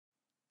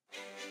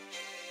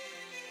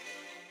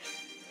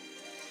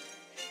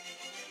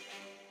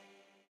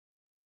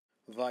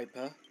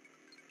Viper,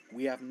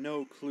 we have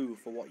no clue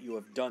for what you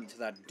have done to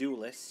that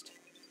duelist,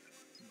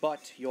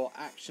 but your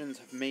actions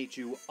have made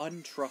you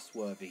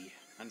untrustworthy,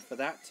 and for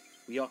that,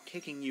 we are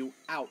kicking you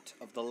out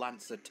of the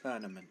Lancer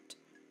tournament.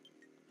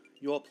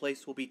 Your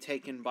place will be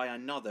taken by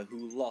another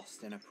who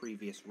lost in a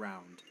previous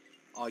round.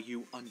 Are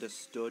you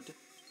understood?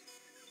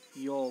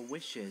 Your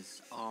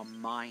wishes are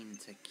mine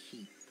to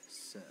keep,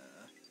 sir.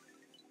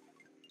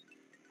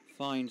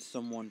 Find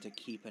someone to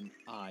keep an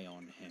eye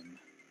on him.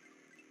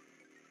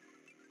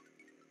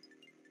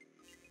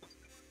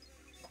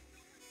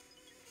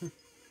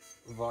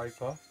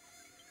 Viper?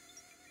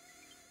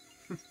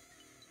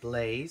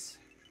 Blaze,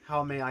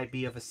 how may I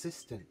be of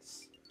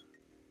assistance?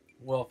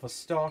 Well, for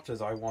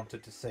starters, I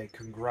wanted to say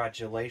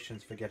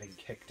congratulations for getting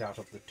kicked out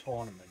of the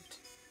tournament.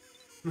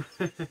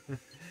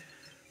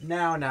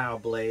 Now,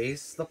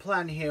 Blaze, the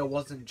plan here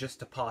wasn't just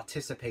to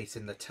participate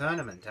in the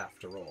tournament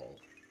after all.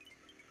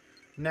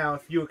 Now,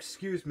 if you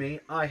excuse me,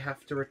 I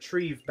have to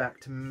retrieve back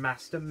to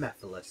Master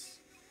Mephiles.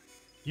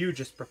 You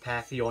just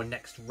prepare for your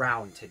next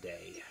round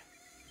today.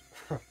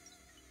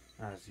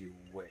 As you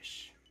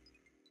wish.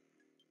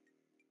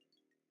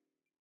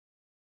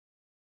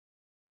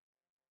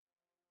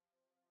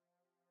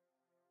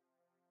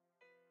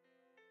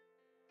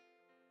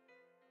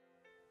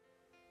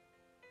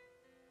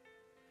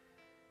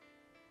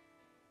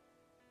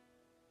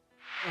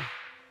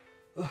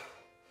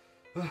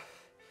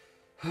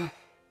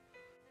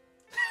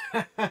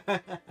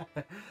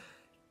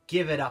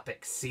 Give it up,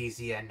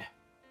 Exesian.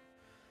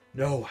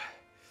 No.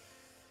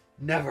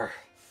 Never.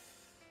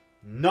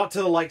 Not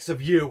to the likes of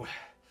you.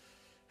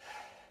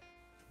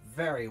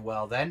 Very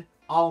well then.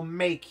 I'll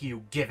make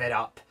you give it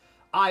up.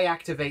 I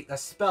activate the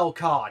spell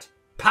card,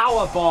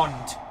 Power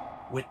Bond.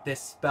 With this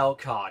spell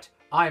card,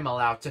 I'm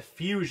allowed to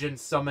fusion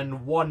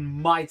summon one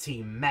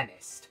mighty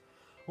menace,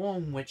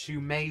 on which you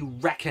may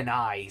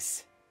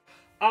recognize.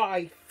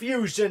 I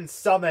fusion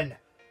summon.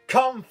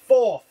 Come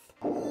forth,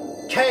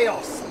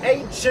 Chaos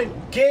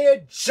Ancient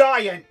Gear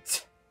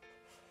Giant!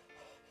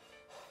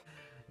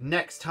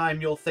 Next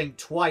time you'll think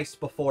twice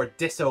before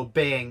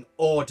disobeying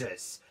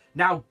orders.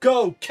 Now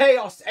go,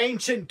 Chaos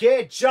Ancient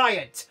Gear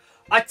Giant!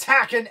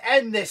 Attack and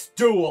end this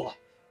duel!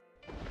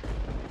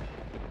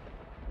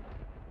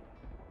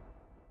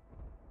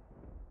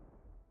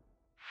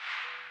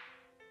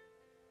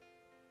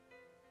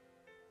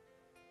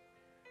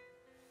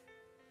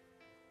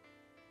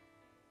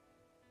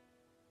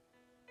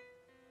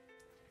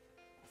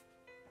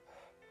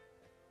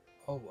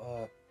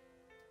 Oh,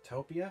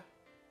 Topia?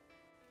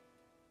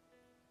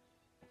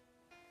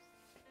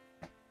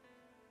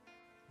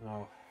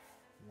 Oh,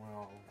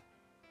 well,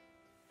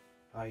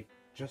 I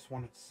just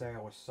wanted to say I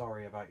was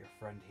sorry about your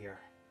friend here.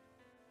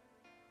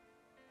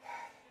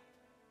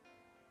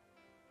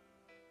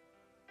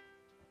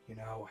 You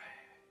know,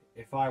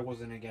 if I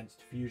wasn't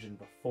against fusion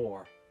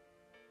before,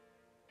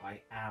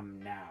 I am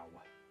now.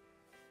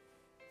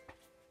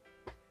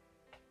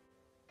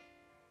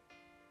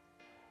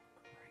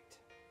 Great.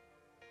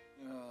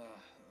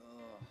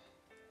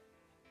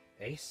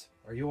 Ace,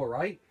 are you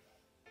alright?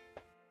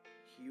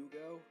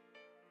 Yugioh?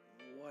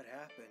 What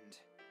happened?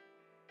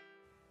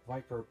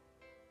 Viper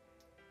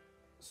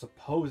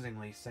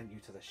supposedly sent you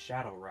to the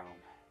Shadow Realm.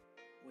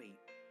 Wait,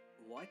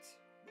 what?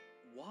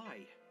 Why?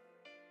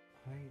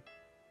 I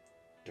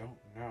don't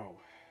know.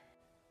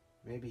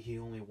 Maybe he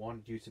only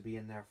wanted you to be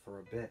in there for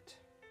a bit.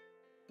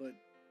 But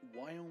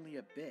why only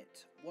a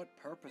bit? What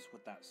purpose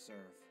would that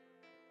serve?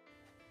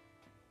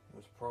 It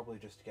was probably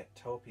just to get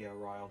Topia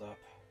riled up.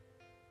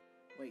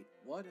 Wait,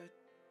 what?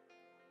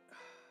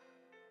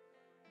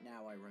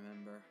 Now I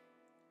remember.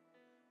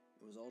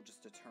 It was all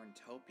just to turn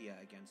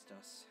Topia against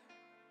us.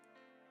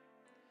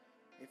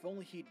 If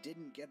only he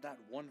didn't get that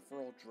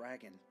one-for-all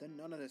dragon, then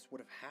none of this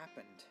would have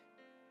happened.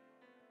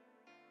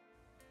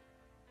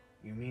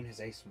 You mean his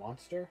ace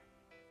monster?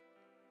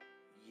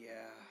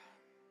 Yeah.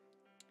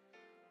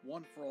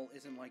 One-for-all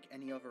isn't like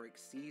any other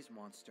Xyz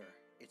monster.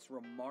 It's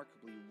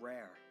remarkably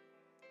rare.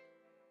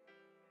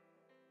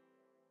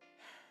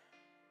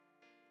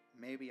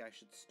 Maybe I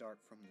should start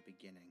from the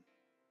beginning.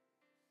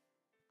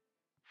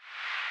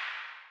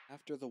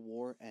 After the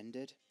war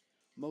ended,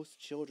 most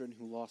children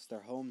who lost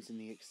their homes in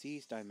the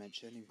Xyz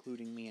dimension,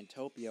 including me and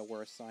Topia,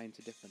 were assigned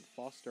to different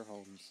foster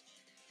homes,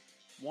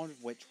 one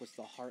of which was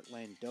the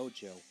Heartland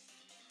Dojo.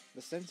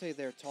 The sensei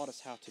there taught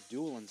us how to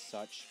duel and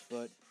such,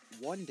 but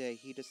one day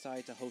he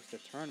decided to host a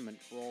tournament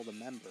for all the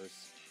members.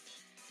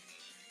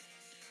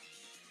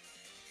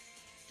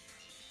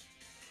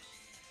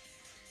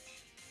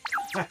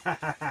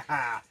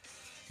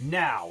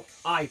 Now,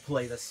 I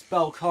play the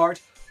spell card,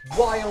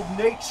 Wild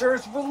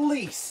Nature's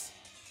Release!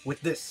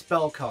 With this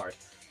spell card,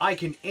 I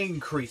can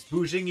increase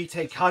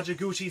Bujingite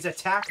Kajaguchi's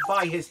attack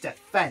by his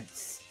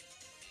defense!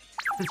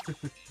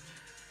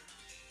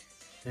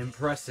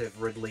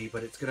 Impressive, Ridley,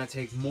 but it's gonna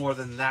take more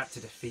than that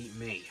to defeat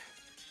me.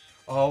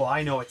 Oh,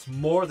 I know it's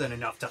more than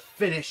enough to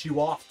finish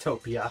you off,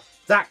 Topia.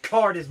 That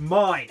card is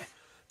mine!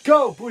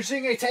 Go,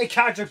 Bujingite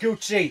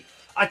Kajaguchi!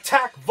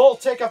 Attack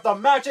Voltic of the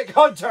Magic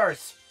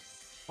Hunters!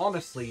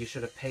 Honestly, you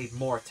should have paid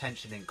more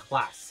attention in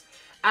class.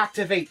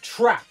 activate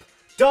Trap,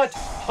 Dud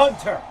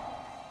Hunter!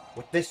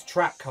 With this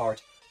Trap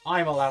card,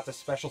 I'm allowed to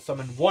special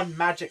summon one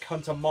Magic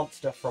Hunter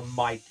monster from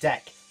my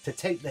deck to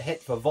take the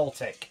hit for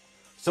Voltic.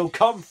 So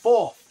come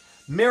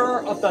forth,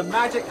 Mirror of the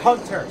Magic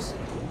Hunters!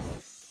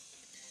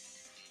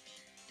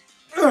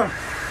 Ugh.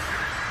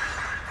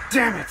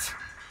 Damn it!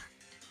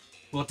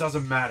 Well, it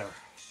doesn't matter.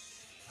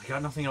 I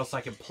got nothing else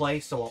I can play,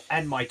 so I'll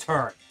end my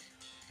turn.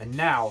 And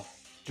now,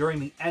 during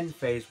the end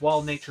phase,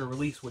 Wild Nature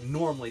Release would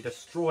normally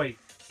destroy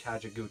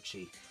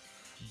Kajaguchi.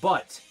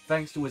 But,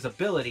 thanks to his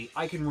ability,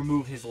 I can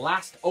remove his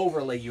last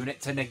overlay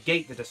unit to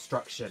negate the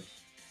destruction.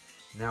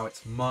 Now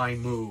it's my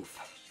move.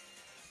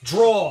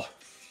 Draw!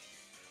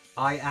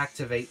 I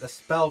activate the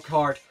spell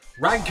card,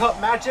 Rank Up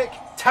Magic,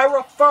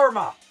 Terra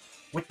Firma!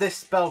 With this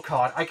spell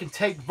card, I can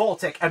take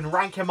Voltic and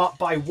rank him up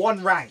by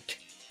 1 rank.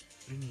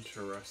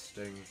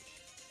 Interesting.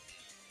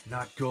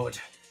 Not good.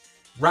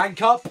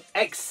 Rank up,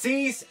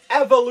 Xyz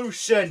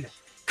Evolution!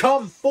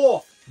 Come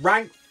forth,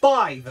 rank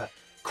 5!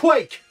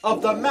 Quake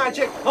of the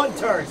Magic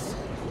Hunters!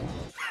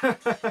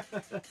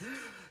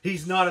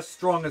 He's not as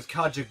strong as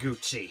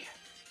Kajaguchi.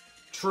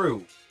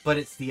 True, but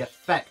it's the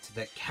effect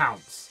that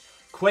counts.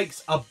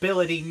 Quake's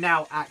ability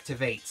now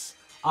activates.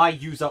 I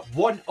use up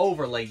 1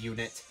 overlay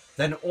unit,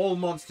 then all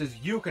monsters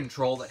you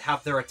control that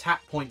have their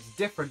attack points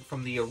different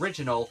from the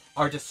original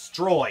are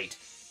destroyed.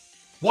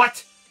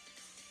 What?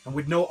 And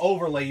with no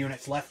overlay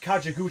units left,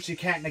 Kajaguchi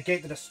can't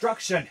negate the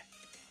destruction.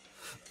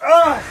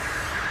 Ugh!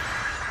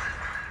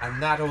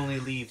 And that only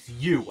leaves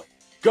you.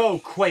 Go,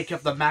 Quake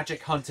of the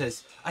Magic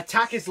Hunters.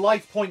 Attack his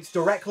life points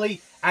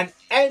directly and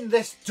end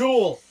this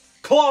duel.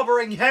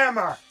 Clobbering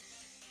Hammer.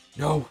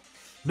 No.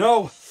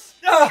 No.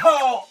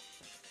 No!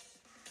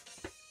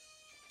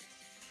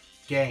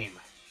 Game.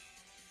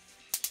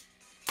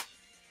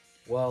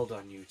 Well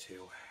done, you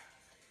two.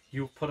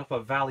 You've put up a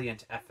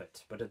valiant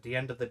effort, but at the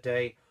end of the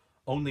day,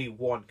 only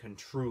one can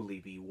truly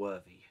be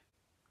worthy.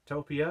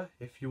 Topia,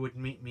 if you would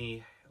meet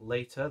me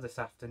later this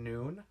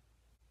afternoon.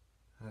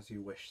 As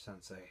you wish,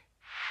 Sensei.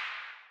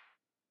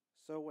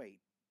 So wait,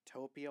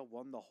 Topia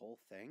won the whole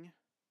thing?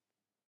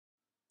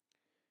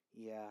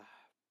 Yeah.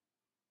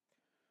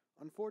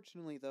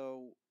 Unfortunately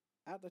though,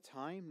 at the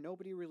time,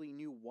 nobody really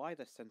knew why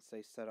the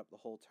Sensei set up the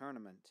whole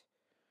tournament.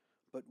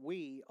 But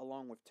we,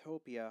 along with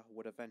Topia,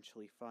 would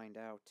eventually find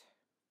out.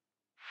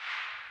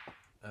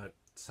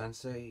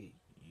 Sensei,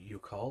 you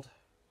called?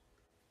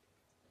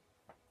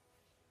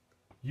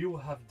 You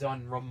have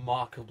done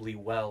remarkably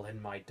well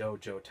in my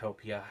dojo,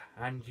 Topia,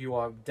 and you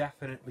are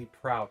definitely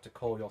proud to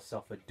call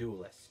yourself a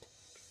duelist.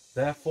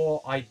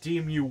 Therefore, I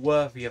deem you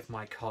worthy of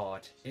my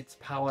card. Its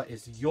power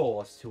is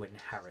yours to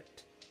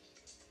inherit.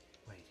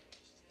 Wait,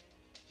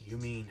 you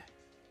mean...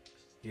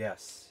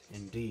 Yes,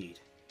 indeed.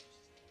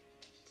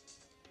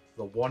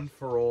 The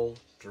one-for-all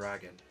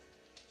dragon.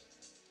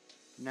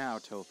 Now,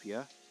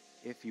 Topia,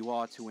 if you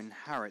are to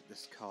inherit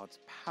this card's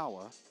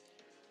power,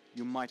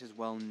 you might as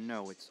well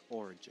know its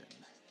origin.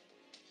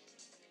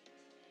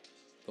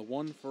 The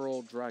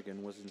one-for-all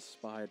dragon was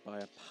inspired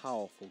by a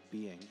powerful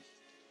being.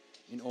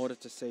 In order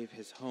to save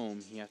his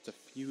home, he had to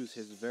fuse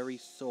his very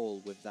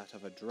soul with that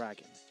of a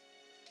dragon,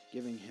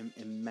 giving him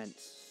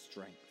immense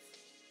strength.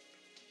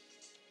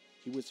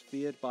 He was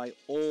feared by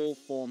all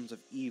forms of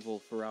evil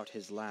throughout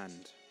his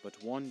land,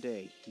 but one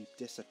day he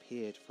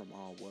disappeared from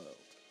our world.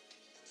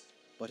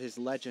 But his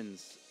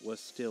legends were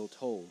still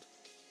told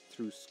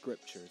through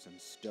scriptures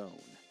and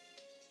stone.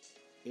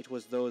 It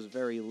was those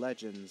very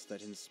legends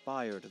that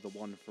inspired the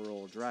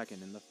one-for-all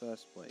dragon in the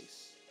first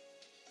place.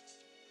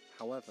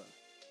 However,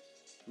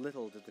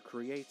 little did the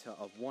creator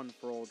of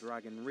One-for-All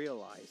Dragon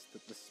realize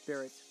that the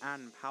spirit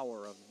and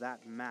power of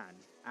that man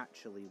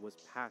actually was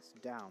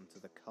passed down to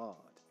the card.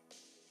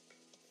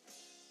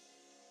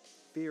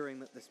 Fearing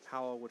that this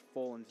power would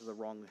fall into the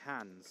wrong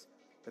hands,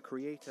 the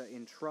creator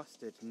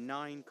entrusted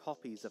 9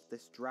 copies of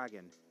this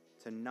dragon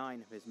to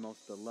 9 of his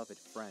most beloved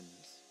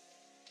friends.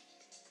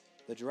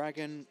 The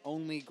dragon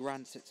only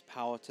grants its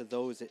power to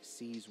those it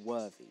sees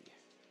worthy.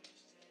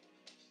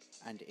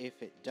 And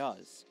if it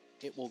does,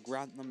 it will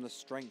grant them the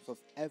strength of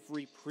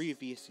every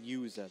previous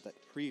user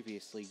that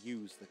previously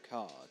used the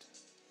card.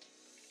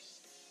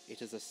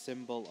 It is a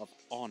symbol of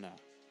honor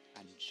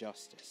and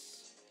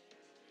justice.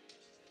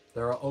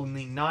 There are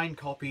only 9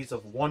 copies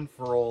of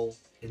One-for-All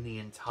in the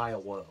entire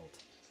world.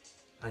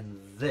 And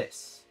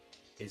this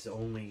is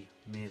only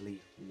merely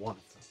one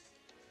of them.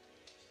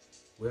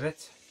 With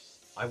it,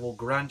 I will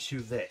grant you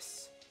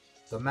this,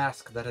 the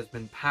mask that has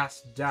been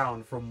passed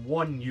down from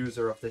one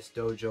user of this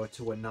dojo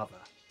to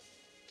another.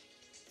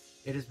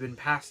 It has been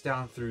passed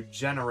down through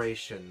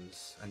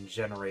generations and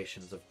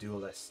generations of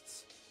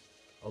duelists,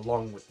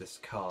 along with this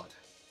card,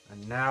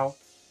 and now,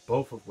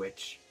 both of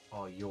which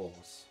are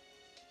yours.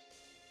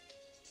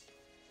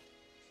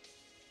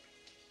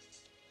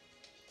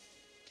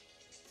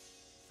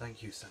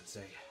 Thank you,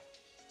 Sensei.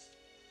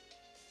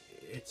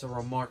 It's a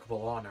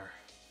remarkable honor.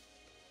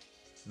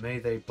 May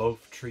they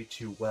both treat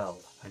you well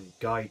and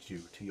guide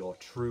you to your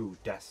true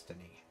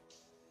destiny.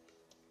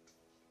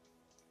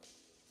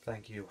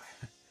 Thank you.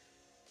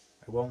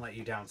 I won't let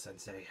you down,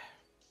 Sensei.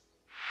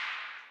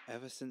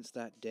 Ever since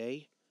that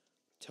day,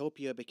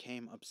 Topia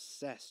became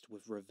obsessed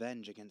with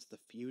revenge against the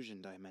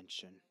fusion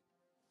dimension.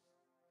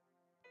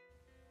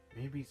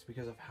 Maybe it's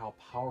because of how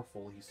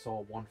powerful he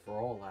saw One for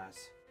All as.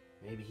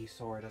 Maybe he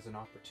saw it as an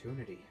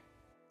opportunity.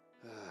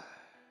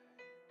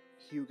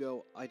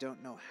 Hugo, I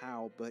don't know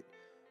how, but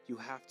you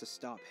have to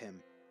stop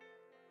him.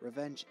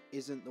 Revenge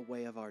isn't the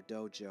way of our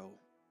dojo.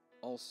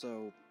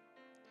 Also,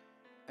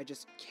 I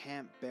just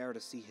can't bear to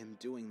see him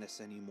doing this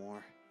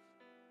anymore.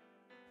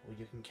 Well,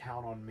 you can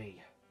count on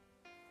me.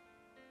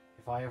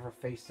 If I ever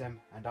face him,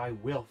 and I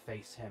will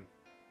face him,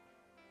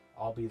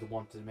 I'll be the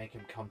one to make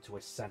him come to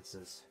his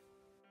senses.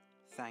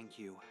 Thank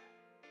you.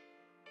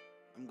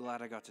 I'm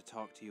glad I got to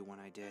talk to you when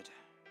I did.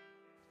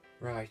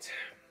 Right.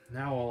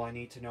 Now all I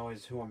need to know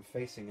is who I'm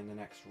facing in the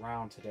next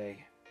round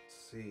today. Let's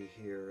see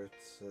here,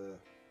 it's,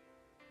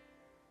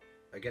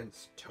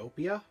 against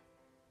Topia?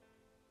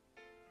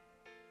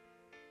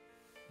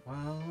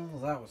 Well,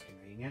 that was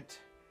convenient.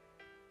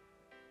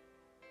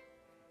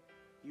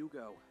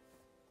 Yugioh.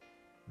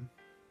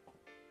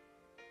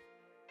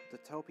 The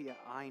Topia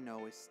I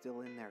know is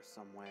still in there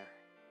somewhere.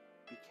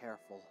 Be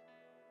careful.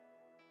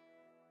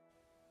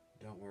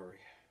 Don't worry.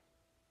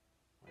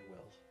 I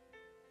will.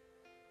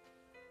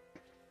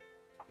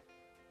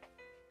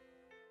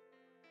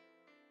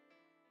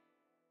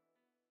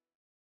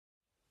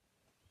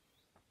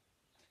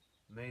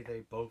 May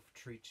they both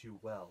treat you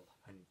well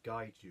and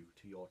guide you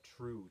to your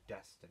true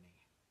destiny.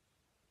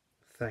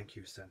 Thank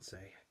you,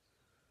 Sensei.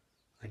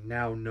 I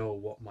now know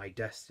what my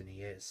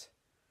destiny is.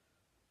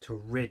 To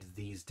rid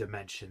these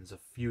dimensions of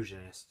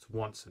fusionists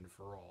once and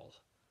for all.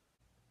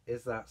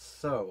 Is that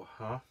so,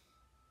 huh?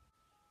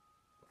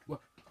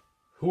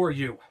 Who are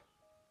you?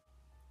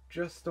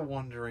 Just a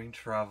wandering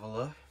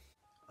traveler.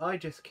 I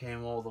just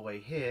came all the way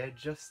here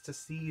just to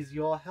seize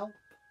your help.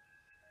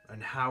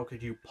 And how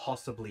could you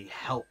possibly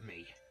help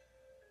me?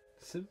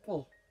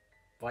 Simple.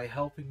 By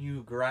helping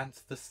you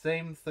grant the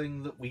same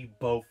thing that we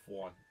both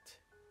want.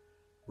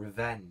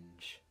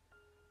 Revenge.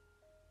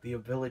 The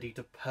ability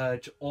to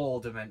purge all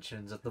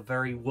dimensions at the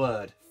very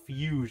word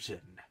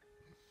fusion.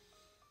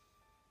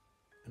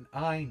 And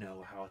I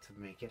know how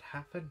to make it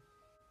happen.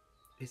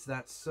 Is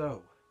that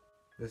so?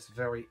 This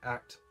very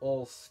act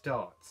all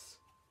starts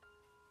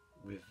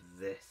with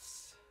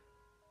this.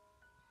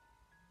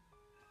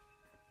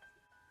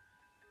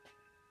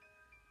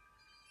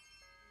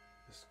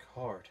 This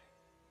card.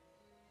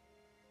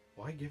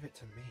 Why give it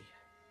to me?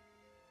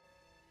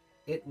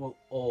 It will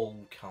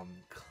all come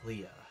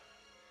clear.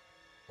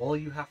 All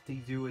you have to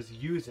do is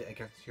use it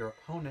against your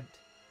opponent,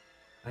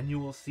 and you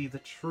will see the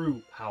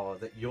true power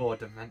that your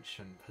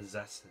dimension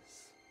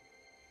possesses.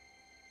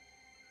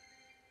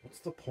 What's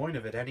the point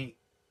of it That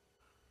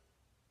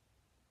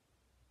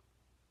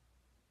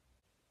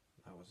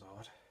was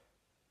odd.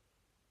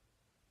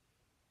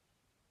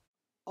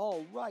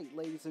 Alright,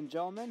 ladies and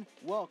gentlemen,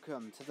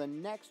 welcome to the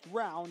next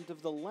round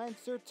of the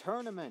Lancer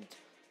Tournament.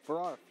 For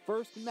our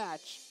first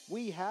match,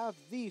 we have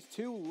these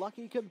two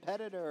lucky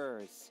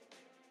competitors.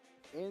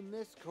 In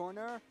this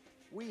corner,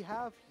 we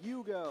have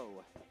Yugioh.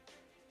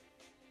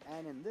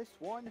 And in this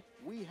one,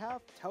 we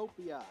have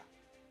Topia.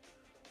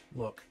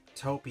 Look,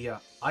 Topia,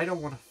 I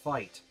don't want to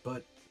fight,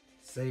 but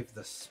save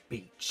the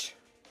speech.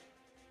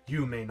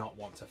 You may not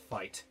want to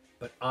fight,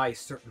 but I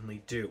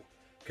certainly do.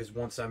 Because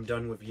once I'm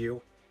done with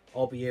you,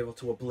 I'll be able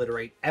to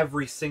obliterate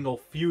every single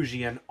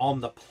fusion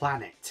on the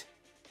planet.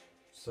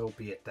 So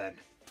be it then.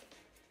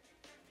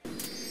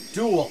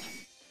 Duel!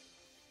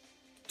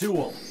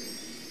 Duel!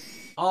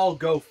 I'll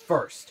go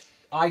first.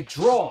 I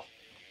draw!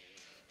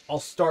 I'll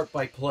start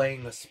by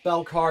playing the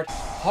spell card,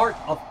 Heart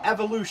of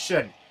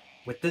Evolution.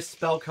 With this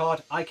spell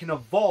card, I can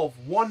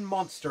evolve one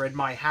monster in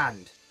my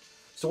hand.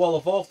 So I'll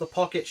evolve the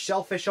pocket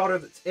shellfish otter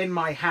that's in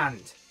my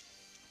hand.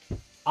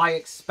 I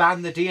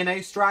expand the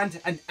DNA strand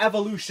and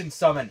evolution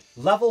summon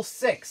level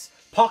 6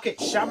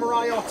 Pocket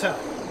Samurai Otter.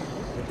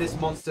 With this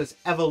monster's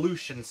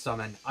evolution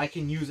summon, I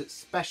can use its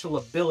special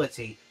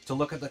ability to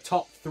look at the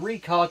top 3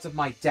 cards of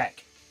my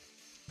deck.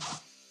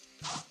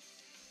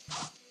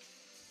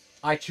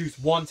 I choose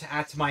one to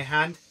add to my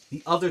hand,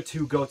 the other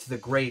 2 go to the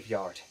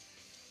graveyard.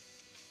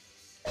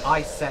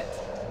 I set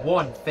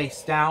one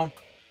face down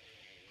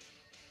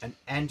and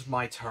end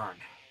my turn.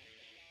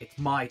 It's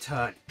my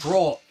turn.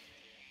 Draw!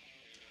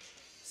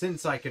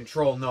 Since I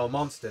control no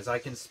monsters, I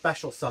can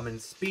special summon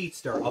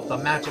Speedster of the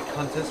Magic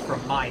Hunters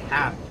from my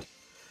hand.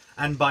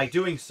 And by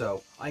doing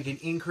so, I can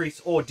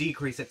increase or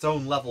decrease its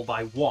own level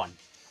by 1.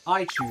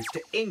 I choose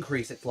to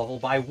increase its level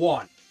by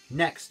 1.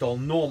 Next, I'll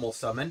normal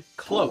summon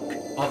Cloak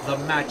of the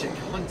Magic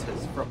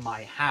Hunters from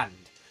my hand.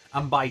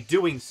 And by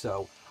doing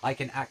so, I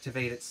can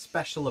activate its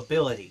special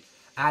ability,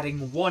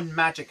 adding 1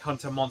 Magic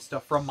Hunter monster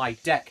from my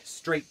deck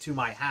straight to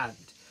my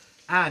hand.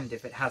 And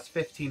if it has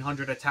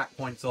 1500 attack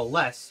points or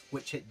less,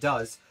 which it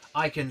does,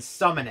 I can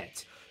summon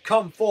it.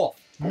 Come forth,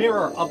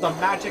 Mirror of the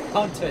Magic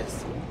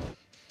Hunters!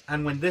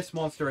 And when this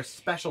monster is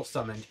special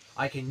summoned,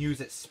 I can use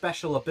its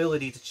special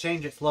ability to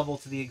change its level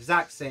to the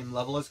exact same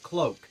level as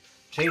Cloak,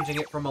 changing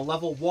it from a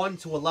level 1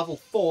 to a level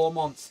 4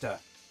 monster.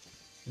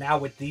 Now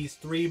with these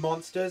 3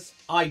 monsters,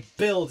 I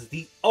build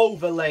the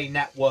overlay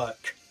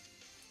network.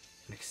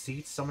 An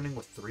exceed summoning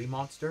with 3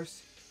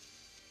 monsters?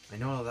 I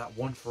know that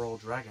one for all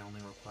dragon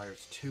only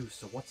requires 2,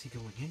 so what's he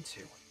going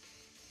into?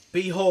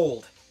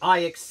 Behold, I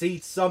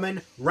exceed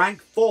summon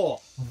rank 4,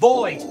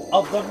 Void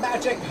of the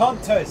Magic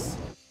Hunters!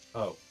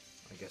 Oh,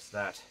 I guess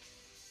that.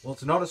 Well,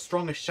 it's not as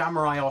strong as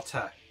Samurai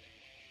Otter.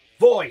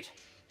 Void!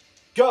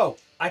 Go!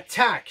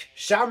 Attack!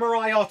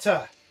 Samurai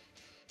Otter!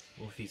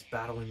 Well, if he's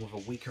battling with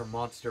a weaker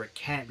monster, it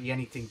can't be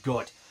anything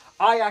good.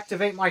 I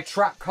activate my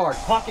trap card,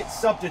 Pocket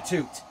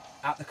Substitute.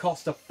 At the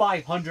cost of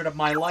 500 of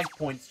my life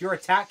points, your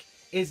attack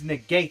is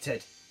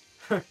negated.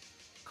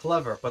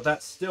 Clever, but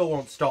that still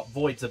won't stop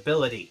Void's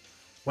ability.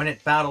 When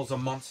it battles a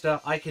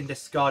monster, I can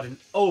discard an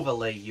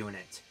overlay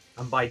unit.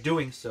 And by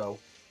doing so,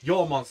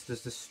 your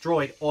monster's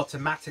destroyed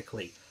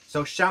automatically.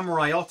 So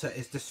Samurai Otter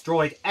is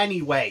destroyed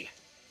anyway.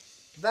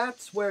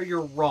 That's where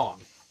you're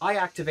wrong. I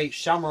activate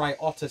Samurai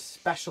Otter's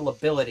special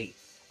ability.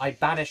 I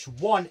banish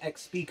 1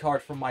 XP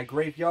card from my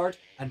graveyard,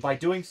 and by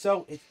doing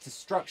so, its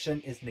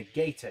destruction is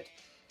negated.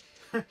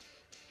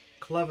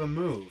 Clever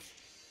move.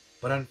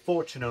 But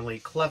unfortunately,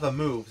 clever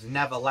moves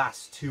never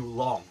last too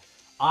long.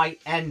 I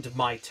end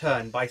my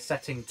turn by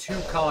setting 2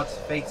 cards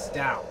face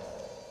down.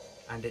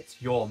 And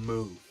it's your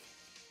move.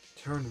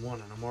 Turn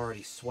 1 and I'm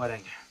already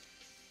sweating.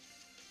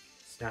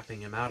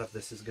 Snapping him out of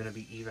this is going to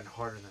be even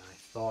harder than I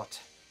thought.